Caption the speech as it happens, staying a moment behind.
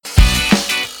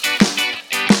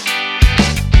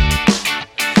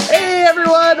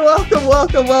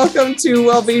welcome to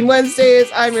Wellbeing Wednesdays.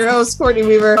 I'm your host, Courtney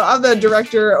Weaver. I'm the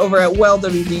director over at Well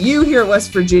WVU here at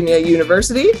West Virginia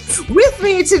University. With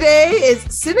me today is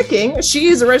Cinna King. She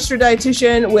is a registered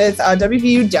dietitian with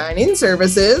WVU Dining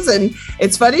Services. And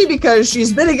it's funny because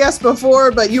she's been a guest before,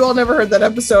 but you all never heard that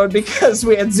episode because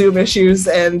we had Zoom issues.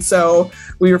 And so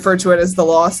we refer to it as the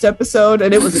lost episode,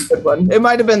 and it was a good one. It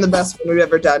might have been the best one we've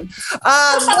ever done.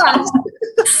 I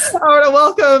want to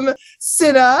welcome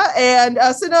Cinna. And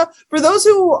Cinna, for those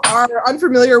who are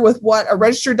unfamiliar with what a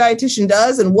registered dietitian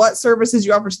does and what services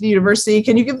you offer to the university,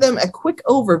 can you give them a quick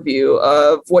overview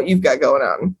of what you've got going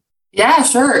on? Yeah,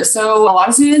 sure. So a lot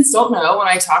of students don't know. When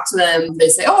I talk to them, they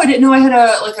say, I didn't know I had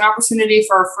an opportunity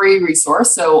for a free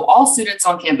resource. So all students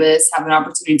on campus have an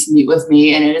opportunity to meet with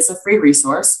me, and it is a free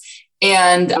resource.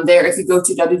 And there, if you go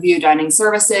to WVU Dining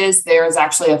Services, there is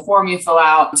actually a form you fill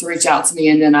out to reach out to me.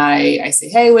 And then I say,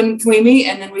 hey, when can we meet?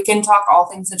 And then we can talk all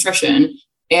things nutrition.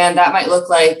 And that might look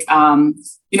like,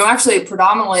 actually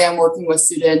predominantly I'm working with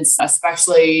students,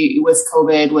 especially with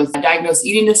COVID, with diagnosed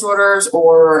eating disorders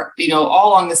or, all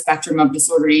along the spectrum of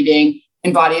disordered eating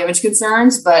and body image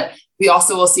concerns. But we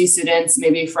also will see students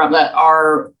maybe from that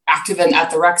are active at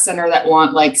the rec center that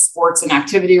want like sports and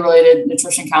activity related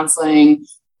nutrition counseling.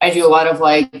 I do a lot of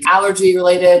allergy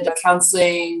related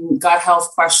counseling, gut health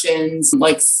questions,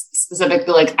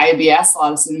 specifically like IBS. A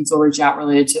lot of students will reach out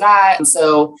related to that. And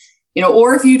so,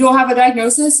 or if you don't have a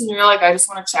diagnosis and you're like, I just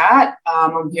want to chat,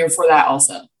 I'm here for that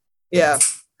also. Yeah.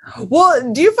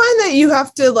 Well, do you find that you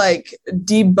have to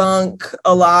debunk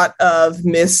a lot of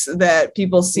myths that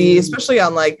people see, especially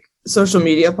on social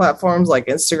media platforms like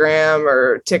Instagram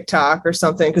or TikTok or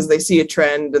something, because they see a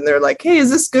trend and they're like, hey, is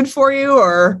this good for you?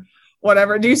 Or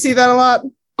whatever. Do you see that a lot?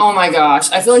 Oh my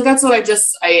gosh. I feel like that's what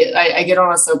I get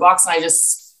on a soapbox and I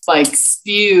just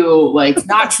spew,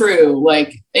 not true,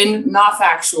 and not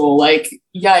factual,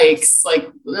 yikes.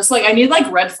 I need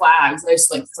red flags. I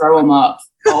just throw them up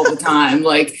all the time.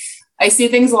 I see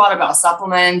things a lot about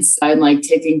supplements and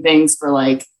taking things for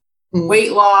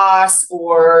weight loss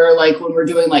or when we're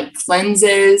doing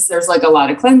cleanses, there's a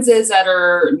lot of cleanses that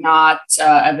are not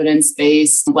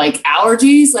evidence-based,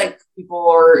 allergies, people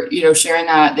are, sharing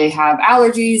that they have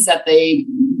allergies that they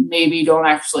maybe don't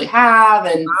actually have.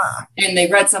 And they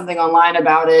read something online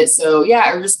about it. So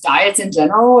yeah, or just diets in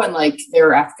general and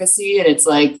their efficacy. And it's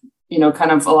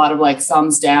kind of a lot of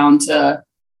thumbs down to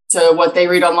what they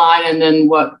read online and then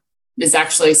what is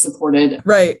actually supported.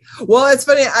 Right. Well, it's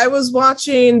funny. I was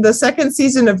watching the second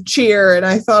season of Cheer and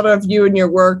I thought of you and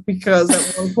your work because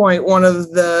at one point, one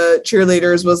of the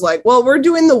cheerleaders was like, well, we're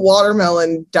doing the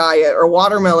watermelon diet or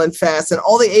watermelon fast. And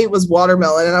all they ate was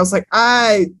watermelon. And I was like,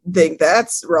 I think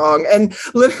that's wrong. And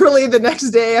literally the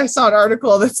next day I saw an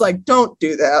article that's like, don't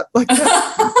do that.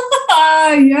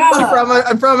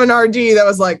 Yeah. From an RD that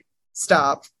was like,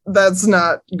 stop. That's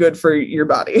not good for your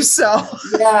body. So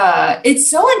yeah, it's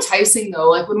so enticing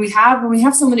though. When we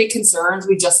have so many concerns,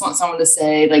 we just want someone to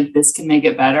say this can make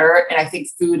it better. And I think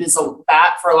food is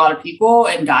that for a lot of people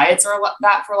and diets are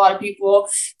that for a lot of people.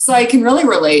 So I can really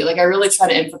relate. I really try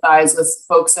to empathize with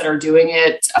folks that are doing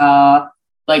it,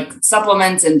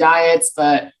 supplements and diets,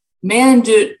 but man,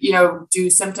 do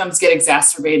symptoms get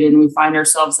exacerbated and we find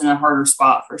ourselves in a harder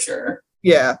spot for sure.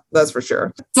 Yeah, that's for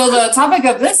sure. So the topic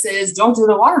of this is don't do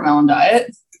the watermelon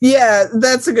diet. Yeah,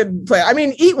 that's a good plan. I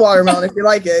mean, eat watermelon if you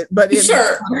like it, but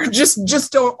sure.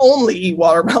 Just don't only eat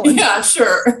watermelon. Yeah,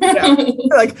 sure. Yeah.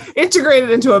 Integrate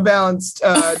it into a balanced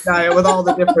diet with all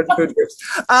the different food groups.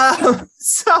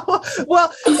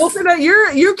 Well, Cinna,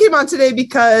 you came on today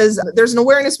because there's an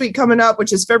awareness week coming up,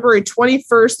 which is February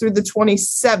 21st through the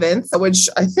 27th, which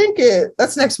I think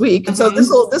that's next week. And so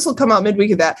this will come out midweek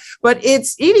of that, but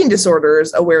it's Eating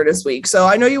Disorders Awareness Week. So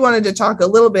I know you wanted to talk a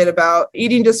little bit about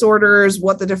eating disorders,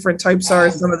 what the different types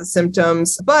are, some of the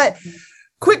symptoms, but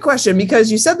quick question, because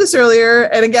you said this earlier,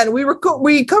 and again,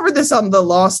 we covered this on the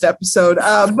Lost episode,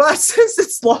 but since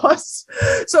it's lost,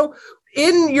 so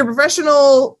in your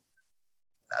professional,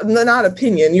 not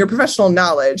opinion, your professional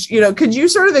knowledge, could you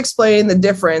sort of explain the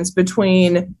difference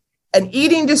between an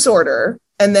eating disorder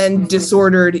and then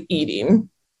disordered eating?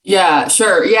 Yeah,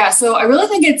 sure. Yeah. So I really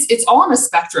think it's all on a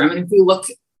spectrum. And if we look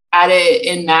at it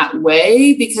in that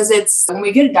way, because it's when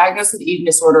we get a diagnosis with eating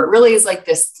disorder, it really is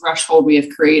this threshold we have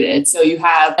created. So you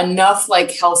have enough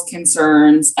health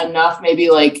concerns, enough maybe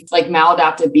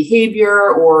maladaptive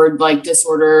behavior or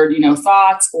disordered,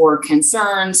 thoughts or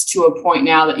concerns to a point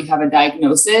now that you have a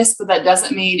diagnosis, but that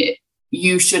doesn't mean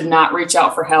you should not reach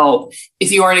out for help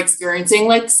if you aren't experiencing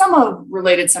like some of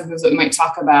related symptoms that we might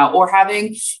talk about, or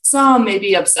having some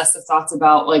maybe obsessive thoughts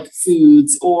about like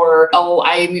foods, or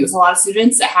I meet with a lot of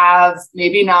students that have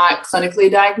maybe not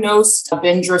clinically diagnosed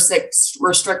binge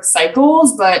restrict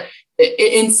cycles, but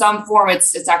in some form,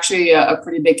 it's actually a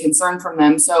pretty big concern from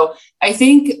them. So I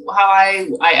think how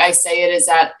I say it is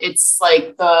that it's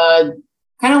like the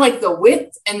kind of like the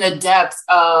width and the depth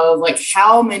of like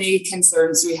how many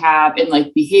concerns we have in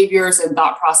like behaviors and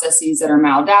thought processes that are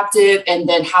maladaptive, and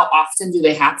then how often do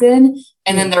they happen?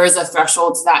 And then there is a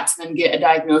threshold to that to then get a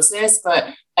diagnosis. But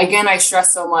again, I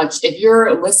stress so much, if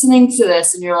you're listening to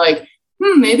this and you're like,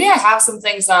 maybe I have some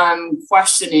things I'm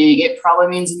questioning, it probably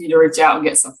means you need to reach out and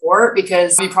get support,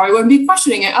 because you probably wouldn't be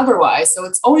questioning it otherwise. So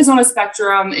it's always on a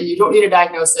spectrum, and you don't need a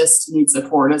diagnosis to need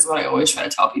support, is what I always try to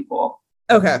tell people.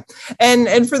 Okay.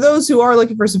 And for those who are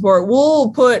looking for support,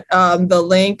 we'll put the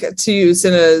link to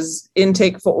Cinna's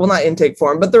not intake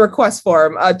form, but the request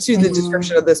form to the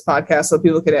description of this podcast, so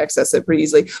people can access it pretty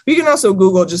easily. But you can also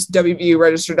Google just WVU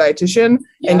registered dietitian,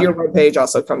 and your webpage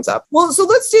also comes up. Well, so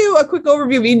let's do a quick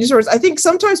overview of eating disorders. I think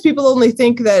sometimes people only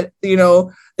think that,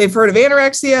 they've heard of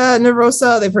anorexia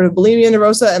nervosa, they've heard of bulimia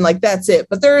nervosa, and like, that's it.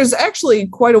 But there is actually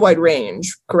quite a wide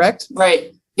range, correct?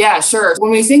 Right. Yeah, sure.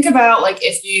 When we think about like,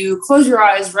 if you close your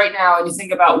eyes right now and you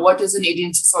think about what does an eating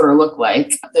disorder look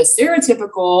like, the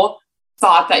stereotypical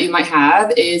thought that you might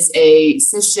have is a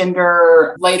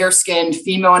cisgender, lighter skinned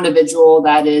female individual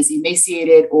that is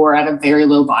emaciated or at a very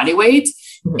low body weight.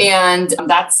 And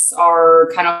that's our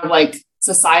kind of like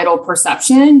societal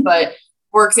perception. But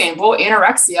for example,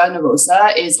 anorexia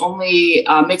nervosa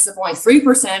makes up only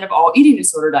 3% of all eating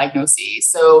disorder diagnoses.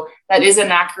 So that is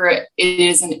an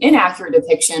inaccurate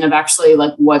depiction of actually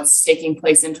like what's taking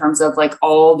place in terms of like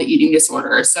all the eating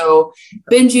disorders. So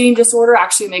binge eating disorder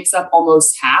actually makes up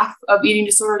almost half of eating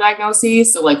disorder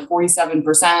diagnoses. So like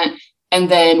 47%.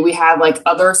 And then we have like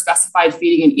other specified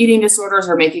feeding and eating disorders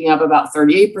are making up about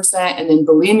 38%. And then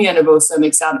bulimia nervosa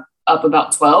makes up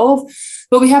about 12%.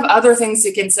 But we have other things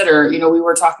to consider. We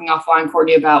were talking offline,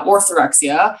 Courtney, about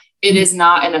orthorexia. It is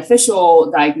not an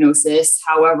official diagnosis.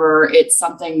 However, it's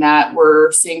something that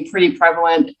we're seeing pretty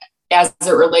prevalent as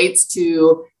it relates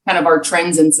to kind of our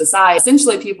trends in society.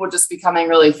 Essentially, people just becoming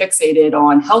really fixated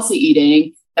on healthy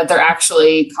eating, that they're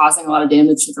actually causing a lot of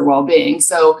damage to their well-being.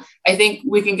 So I think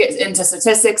we can get into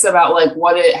statistics about like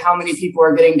how many people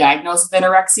are getting diagnosed with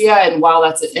anorexia. And while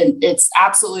it's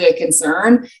absolutely a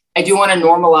concern, I do want to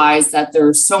normalize that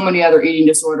there's so many other eating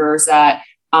disorders that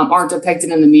aren't depicted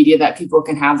in the media that people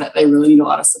can have that they really need a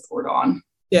lot of support on.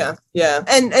 Yeah.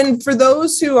 And for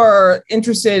those who are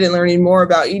interested in learning more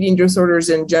about eating disorders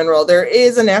in general, there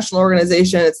is a national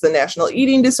organization. It's the National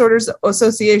Eating Disorders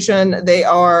Association. They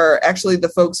are actually the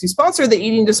folks who sponsor the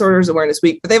Eating Disorders Awareness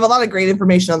Week, but they have a lot of great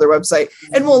information on their website,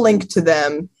 and we'll link to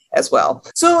them as well.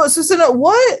 So Cinna,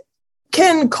 what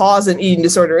can cause an eating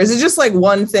disorder? Is it just like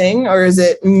one thing, or is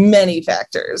it many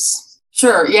factors?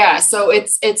 Sure. Yeah. So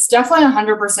it's definitely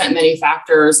 100% many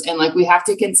factors. And like, we have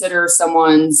to consider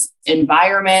someone's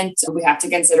environment. We have to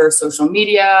consider social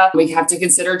media. We have to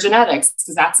consider genetics,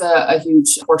 because that's a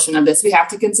huge portion of this. We have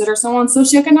to consider someone's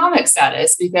socioeconomic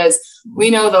status, because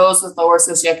we know those with lower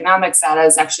socioeconomic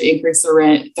status actually increase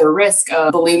their risk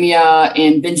of bulimia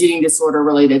and binge eating disorder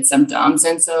related symptoms.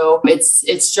 And so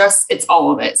it's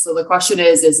all of it. So the question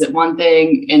is it one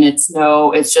thing? And it's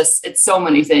so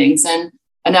many things. And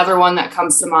another one that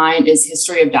comes to mind is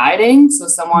history of dieting. So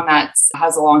someone that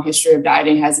has a long history of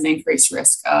dieting has an increased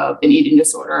risk of an eating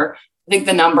disorder. I think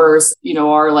the numbers,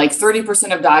 are like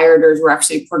 30% of dieters were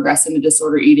actually progressing to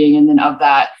disorder eating. And then of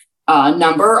that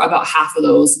number, about half of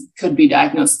those could be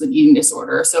diagnosed with eating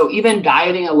disorder. So even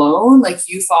dieting alone, like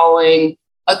you following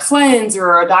a cleanse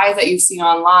or a diet that you've seen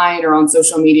online or on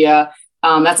social media,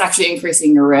 that's actually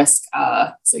increasing your risk.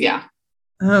 So yeah.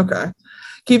 Okay.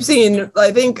 Keep seeing,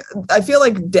 I feel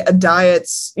like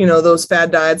diets, those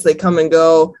fad diets, they come and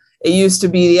go. It used to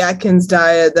be the Atkins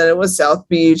diet, then it was South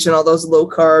Beach and all those low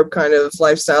carb kind of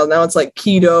lifestyle. Now it's like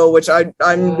keto, which I'm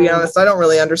to be honest, I don't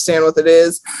really understand what it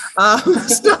is.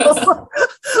 So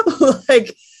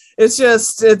like,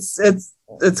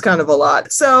 it's kind of a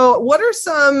lot. So what are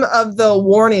some of the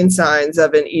warning signs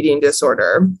of an eating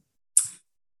disorder?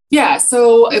 Yeah.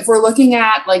 So if we're looking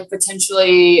at like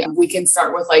potentially, we can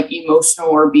start with like emotional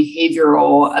or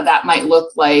behavioral. That might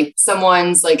look like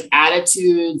someone's like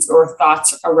attitudes or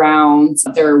thoughts around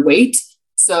their weight.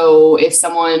 So if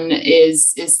someone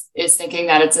is thinking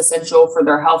that it's essential for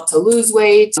their health to lose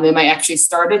weight, they might actually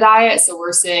start a diet. So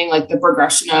we're seeing like the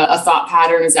progression of a thought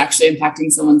pattern is actually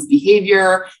impacting someone's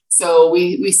behavior. So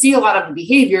we see a lot of the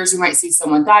behaviors. We might see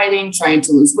someone dieting, trying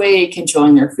to lose weight,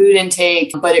 controlling their food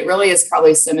intake, but it really is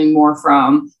probably stemming more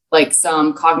from like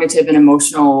some cognitive and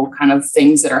emotional kind of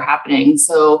things that are happening.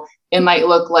 So it might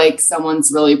look like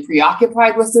someone's really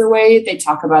preoccupied with their weight. They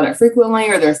talk about it frequently,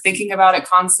 or they're thinking about it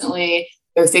constantly.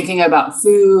 They're thinking about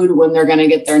food when they're going to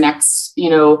get their next,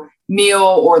 meal,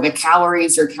 or the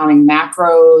calories, or counting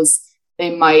macros.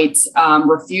 They might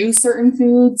refuse certain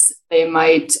foods. They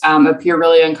might appear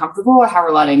really uncomfortable or have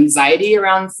a lot of anxiety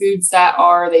around foods that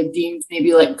they've deemed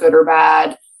maybe like good or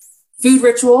bad. Food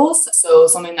rituals. So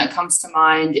something that comes to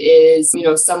mind is,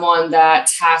 someone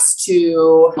that has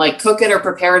to like cook it or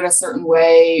prepare it a certain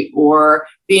way, or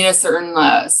be in a certain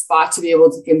spot to be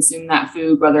able to consume that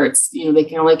food, whether it's, they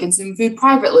can only consume food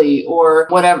privately, or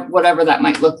whatever that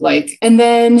might look like. And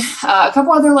then a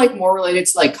couple other like more related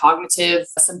to like cognitive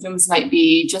symptoms might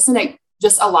be just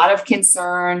a lot of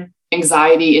concern,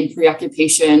 anxiety, and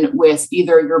preoccupation with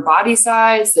either your body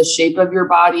size, the shape of your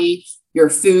body,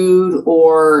 your food,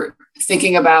 or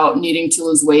thinking about needing to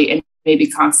lose weight and maybe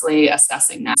constantly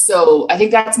assessing that. So I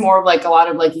think that's more of like a lot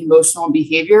of like emotional and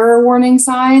behavior warning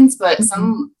signs, but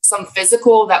some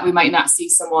physical that we might not see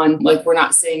someone, like we're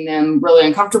not seeing them really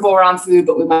uncomfortable around food,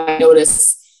 but we might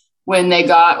notice when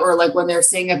when they're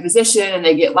seeing a physician and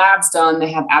they get labs done,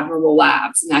 they have abnormal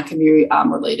labs, and that can be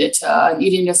related to an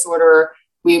eating disorder.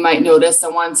 We might notice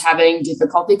someone's having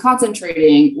difficulty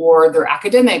concentrating, or their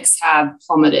academics have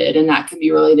plummeted, and that can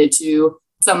be related to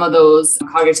some of those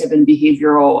cognitive and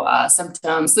behavioral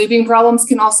symptoms. Sleeping problems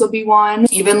can also be one.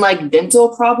 Even like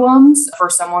dental problems for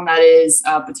someone that is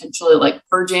potentially like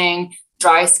purging,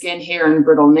 dry skin, hair, and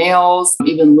brittle nails.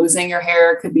 Even losing your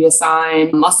hair could be a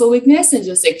sign. Muscle weakness and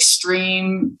just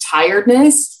extreme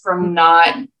tiredness from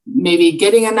not maybe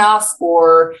getting enough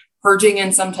or purging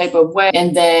in some type of way.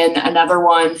 And then another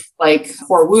one, like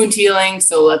for wound healing.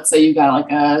 So let's say you got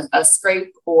like a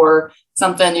scrape or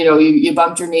something, you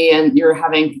bumped your knee and you're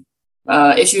having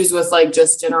issues with like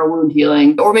just general wound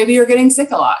healing, or maybe you're getting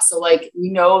sick a lot. So like,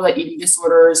 that eating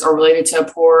disorders are related to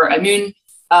poor immune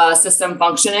system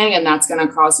functioning, and that's going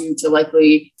to cause you to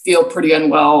likely feel pretty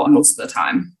unwell most of the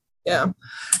time. Yeah.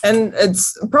 And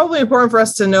it's probably important for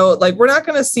us to note, like, we're not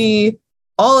going to see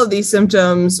all of these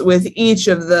symptoms with each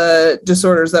of the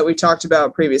disorders that we talked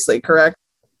about previously, correct?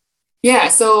 Yeah.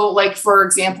 So like, for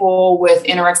example, with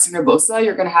anorexia nervosa,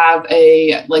 you're going to have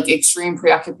a like extreme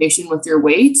preoccupation with your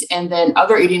weight. And then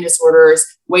other eating disorders,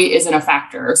 weight isn't a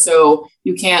factor. So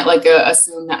you can't like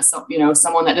assume that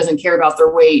someone that doesn't care about their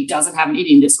weight doesn't have an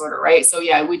eating disorder, right? So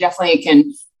yeah, we definitely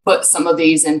can put some of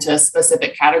these into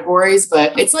specific categories,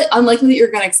 but it's like unlikely that you're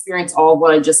going to experience all of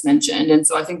what I just mentioned. And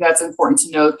so I think that's important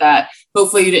to note, that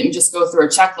hopefully you didn't just go through a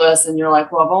checklist and you're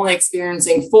like, well, I'm only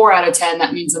experiencing 4 out of 10.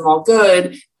 That means I'm all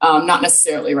good. Not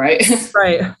necessarily, right?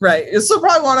 Right. You still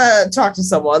probably want to talk to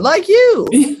someone like you.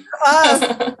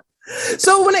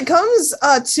 So when it comes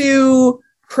to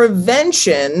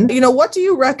prevention, what do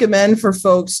you recommend for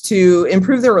folks to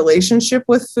improve their relationship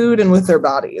with food and with their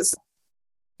bodies?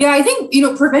 Yeah, I think,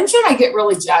 prevention I get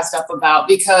really jazzed up about,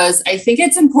 because I think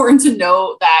it's important to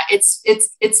note that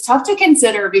it's tough to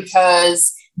consider,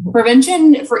 because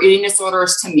prevention for eating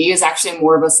disorders to me is actually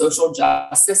more of a social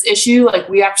justice issue. Like,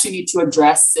 we actually need to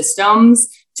address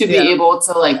systems to be able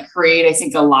to like create, I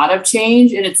think, a lot of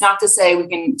change. And it's not to say we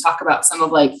can talk about some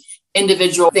of like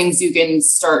individual things you can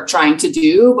start trying to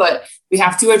do, but we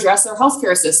have to address our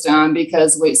healthcare system,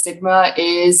 because weight stigma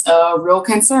is a real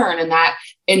concern, and that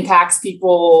impacts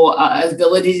people's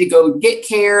ability to go get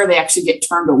care. They actually get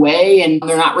turned away, and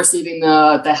they're not receiving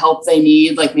the help they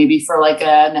need, like maybe for like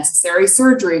a necessary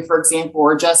surgery, for example,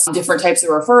 or just different types of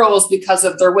referrals because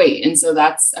of their weight. And so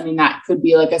that could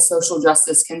be like a social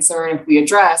justice concern. If we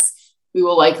address, we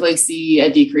will likely see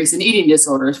a decrease in eating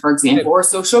disorders, for example, or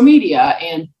social media.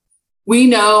 And we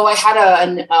know, I had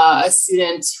a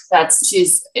student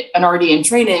she's an RD in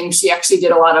training. She actually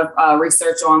did a lot of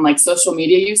research on like social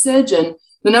media usage. And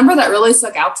the number that really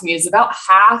stuck out to me is about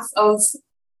half of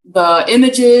the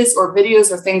images or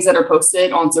videos or things that are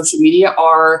posted on social media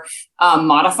are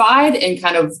modified, and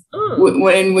kind of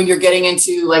when you're getting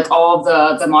into like all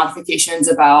of the modifications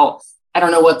about I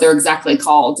don't know what they're exactly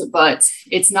called, but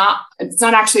it's not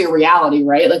actually a reality,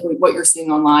 right? Like what you're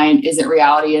seeing online isn't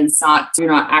reality, and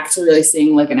you're not actually really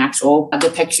seeing like an actual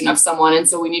depiction of someone. And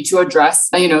so we need to address,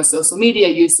 social media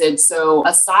usage. So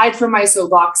aside from my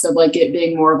soapbox of like it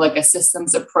being more of like a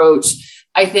systems approach,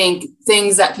 I think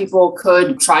things that people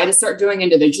could try to start doing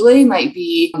individually might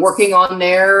be working on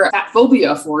their fat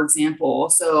phobia, for example.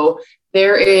 So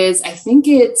there is, I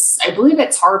believe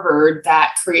it's Harvard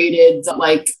that created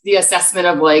like the assessment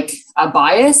of like a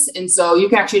bias. And so you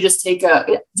can actually just take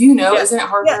isn't it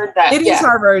Harvard? It is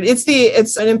Harvard.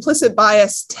 It's an implicit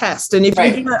bias test. And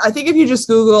I think if you just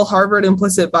Google Harvard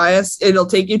implicit bias, it'll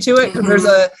take you to it. Because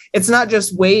it's not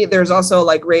just weight. There's also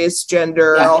like race,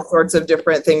 gender, all sorts of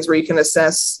different things where you can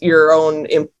assess your own,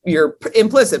 your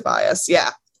implicit bias. Yeah.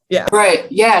 Yeah. Right.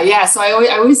 Yeah. So I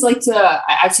always like to,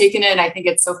 I've taken it and I think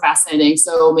it's so fascinating.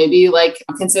 So maybe like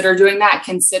consider doing that.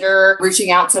 Consider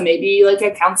reaching out to maybe like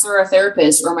a counselor, a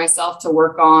therapist, or myself to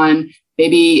work on,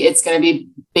 maybe it's going to be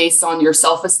based on your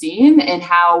self-esteem and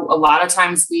how a lot of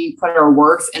times we put our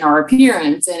worth in our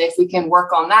appearance. And if we can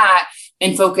work on that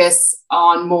and focus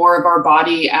on more of our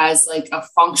body as like a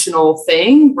functional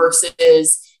thing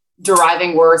versus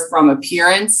deriving worth from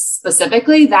appearance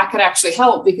specifically, that could actually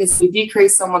help, because if we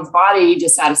decrease someone's body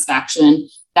dissatisfaction,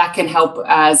 that can help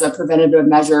as a preventative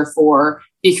measure for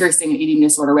decreasing eating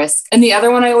disorder risk. And the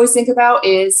other one I always think about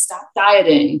is stop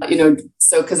dieting,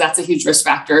 because that's a huge risk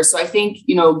factor. So I think,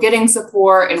 getting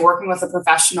support and working with a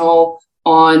professional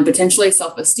on potentially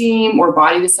self-esteem or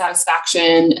body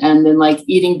dissatisfaction, and then like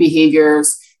eating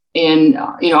behaviors, and,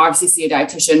 obviously see a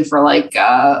dietitian for like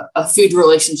a food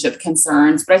relationship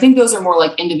concerns. But I think those are more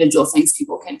like individual things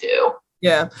people can do.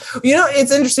 Yeah.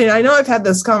 It's interesting. I know I've had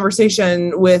this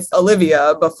conversation with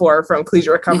Olivia before from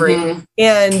Collegiate Recovery.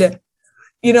 And,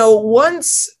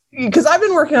 because I've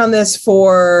been working on this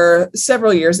for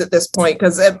several years at this point,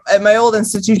 because at my old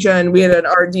institution, we had an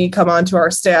RD come onto our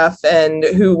staff and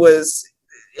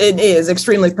it is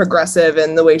extremely progressive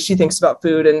in the way she thinks about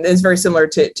food, and is very similar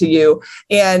to you.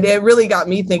 And it really got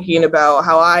me thinking about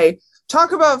how I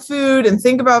talk about food and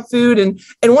think about food. And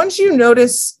once you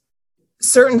notice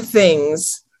certain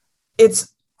things,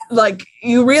 it's like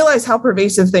you realize how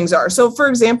pervasive things are. So for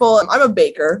example, I'm a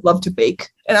baker, love to bake.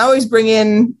 And I always bring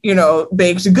in,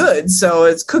 baked goods. So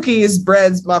it's cookies,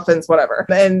 breads, muffins, whatever.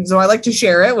 And so I like to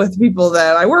share it with people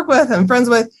that I work with and friends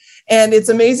with. And it's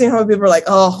amazing how people are like,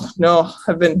 oh, no,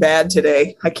 I've been bad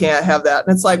today. I can't have that.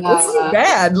 And it's like, what's so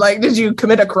bad? Like, did you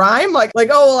commit a crime? Like, oh,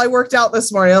 well, I worked out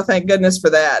this morning. Oh, thank goodness for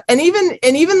that. And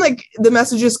even like the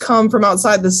messages come from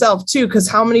outside the self, too, because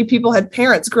how many people had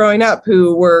parents growing up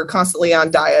who were constantly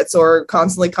on diets or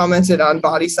constantly commented on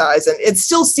body size? And it's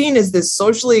still seen as this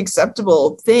socially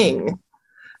acceptable thing.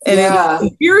 And it's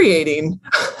infuriating.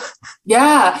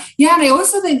 Yeah. And I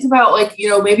also think about like,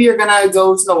 maybe you're going to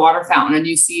go to the water fountain and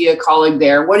you see a colleague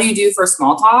there. What do you do for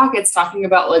small talk? It's talking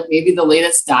about like maybe the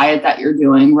latest diet that you're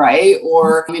doing, right?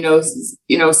 Or,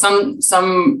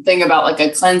 something about like a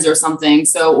cleanse or something.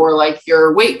 So, or like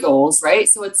your weight goals, right?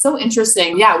 So it's so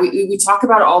interesting. Yeah. We talk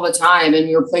about it all the time, and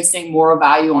we're placing more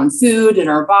value on food and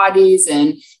our bodies.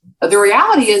 And the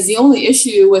reality is the only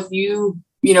issue with you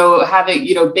having,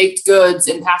 baked goods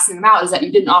and passing them out is that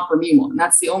you didn't offer me one.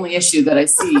 That's the only issue that I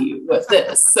see with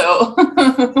this. So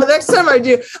the next time I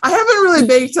do, I haven't really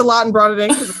baked a lot and brought it in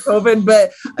because of COVID,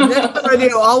 but the next time I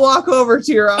do, I'll walk over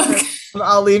to your office and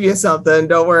I'll leave you something.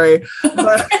 Don't worry.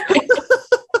 But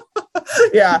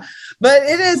yeah, but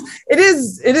it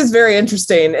is very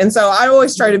interesting. And so I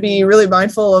always try to be really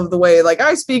mindful of the way like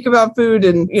I speak about food,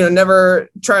 and, never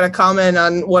try to comment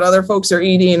on what other folks are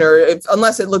eating, or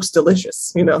unless it looks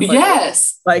delicious,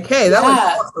 yes. Like, hey, that was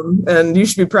awesome. And you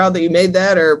should be proud that you made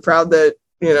that, or proud that,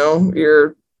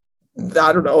 you're,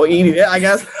 I don't know, eating it, I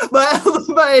guess. But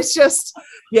it's just,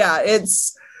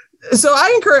 so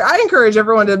I encourage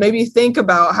everyone to maybe think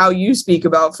about how you speak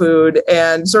about food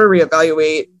and sort of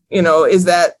reevaluate, is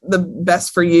that the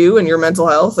best for you and your mental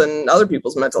health and other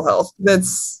people's mental health?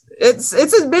 It's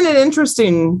been an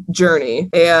interesting journey,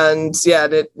 and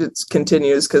it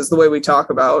continues, because the way we talk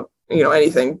about,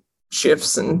 anything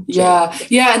shifts and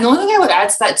changes. Yeah. And the only thing I would add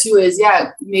to that too is,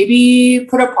 maybe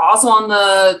put a pause on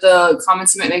the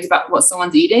comments you might make about what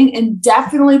someone's eating, and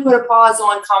definitely put a pause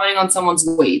on commenting on someone's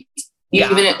weight.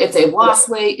 Even if they've lost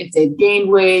weight, if they've gained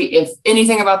weight, if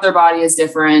anything about their body is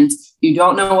different, you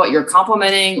don't know what you're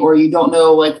complimenting, or you don't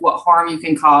know like what harm you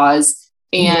can cause.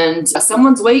 And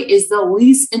someone's weight is the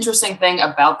least interesting thing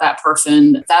about that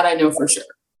person. That I know for sure.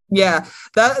 Yeah,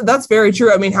 that's very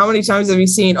true. I mean, how many times have you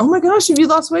seen, oh my gosh, if you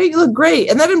lost weight, you look great.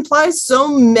 And that implies so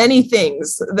many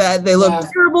things, that they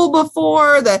looked terrible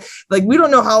before, that like, we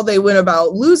don't know how they went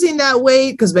about losing that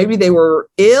weight, because maybe they were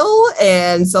ill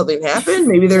and something happened.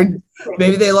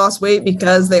 Maybe they lost weight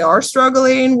because they are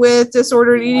struggling with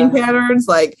disordered eating patterns.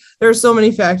 Like, there's so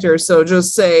many factors. So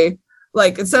just say,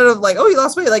 like, instead of like, oh, you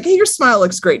lost weight, like, hey, your smile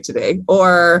looks great today.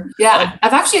 Or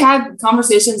I've actually had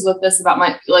conversations with this about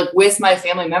with my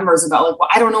family members about like, well,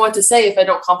 I don't know what to say if I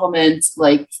don't compliment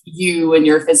like you and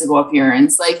your physical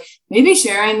appearance. Like, maybe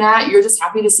sharing that you're just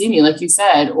happy to see me, like you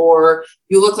said, or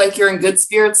you look like you're in good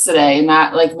spirits today, and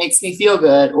that like makes me feel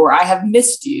good, or I have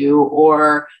missed you,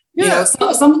 or you know,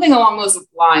 something along those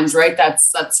lines, right?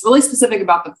 That's really specific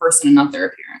about the person and not their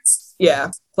appearance.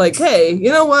 Yeah. Like, hey, you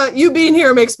know what? You being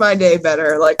here makes my day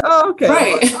better. Like, oh, okay.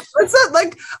 Right. It's not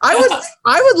like I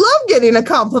would love getting a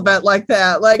compliment like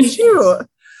that. Like, shoot.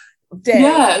 Dang.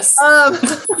 Yes.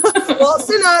 Well,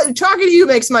 Cinna, talking to you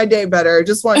makes my day better.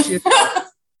 Just want you to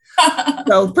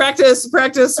so practice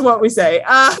what we say.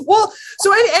 Well,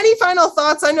 so any final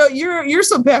thoughts? I know you're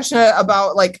so passionate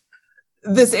about like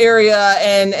this area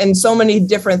and so many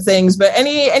different things, but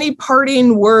any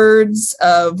parting words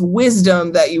of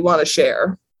wisdom that you want to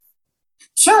share?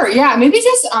 Sure. Yeah. Maybe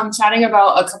just chatting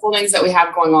about a couple things that we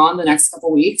have going on the next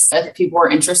couple weeks if people are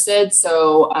interested.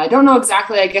 So I don't know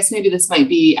exactly. I guess maybe this might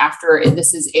be after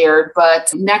this is aired,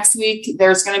 but next week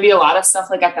there's going to be a lot of stuff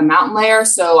like at the Mountain Layer.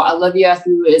 So Olivia,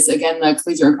 who is again the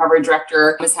collegiate recovery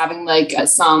director, is having like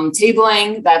some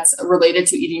tabling that's related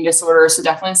to eating disorders. So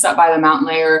definitely stop by the Mountain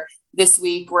Layer. This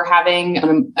week, we're having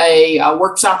a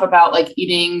workshop about like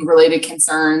eating related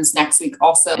concerns next week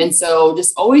also. And so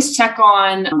just always check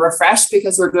on Refresh,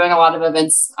 because we're doing a lot of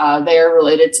events there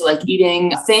related to like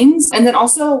eating things. And then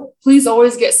also, please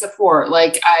always get support.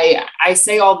 Like I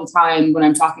say all the time when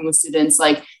I'm talking with students,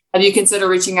 like, have you considered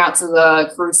reaching out to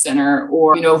the Carew Center,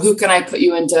 or, you know, who can I put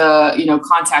you into, you know,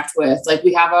 contact with? Like,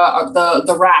 we have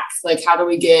the RAC, like, how do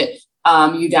we get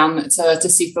you down to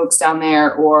see folks down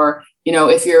there? Or, you know,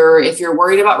 if you're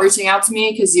worried about reaching out to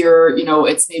me because you're, you know,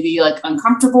 it's maybe like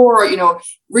uncomfortable, or, you know,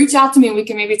 reach out to me and we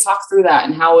can maybe talk through that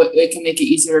and how it can make it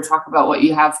easier to talk about what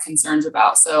you have concerns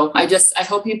about. So I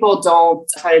hope people don't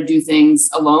try to do things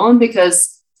alone,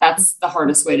 because that's the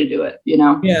hardest way to do it, you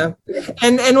know? Yeah.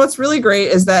 And what's really great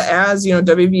is that as, you know,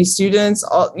 WV students,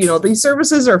 all, you know, these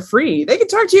services are free. They can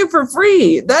talk to you for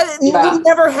free. That will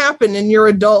never happen in your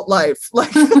adult life.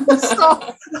 Like,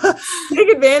 so take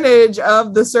advantage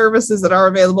of the services that are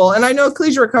available. And I know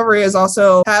Collegiate Recovery is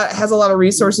also has a lot of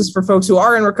resources for folks who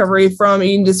are in recovery from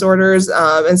eating disorders.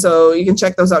 And so you can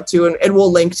check those out too. And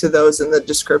we'll link to those in the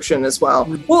description as well.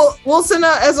 Well,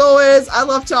 Cinna, as always, I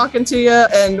love talking to you,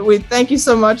 and we thank you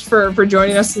so much for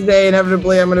joining us today.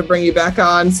 Inevitably, I'm going to bring you back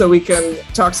on so we can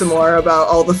talk some more about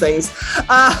all the things.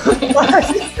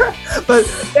 But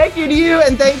thank you to you,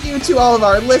 and thank you to all of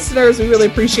our listeners. We really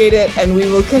appreciate it, and we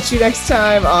will catch you next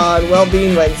time on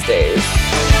Wellbeing Wednesdays.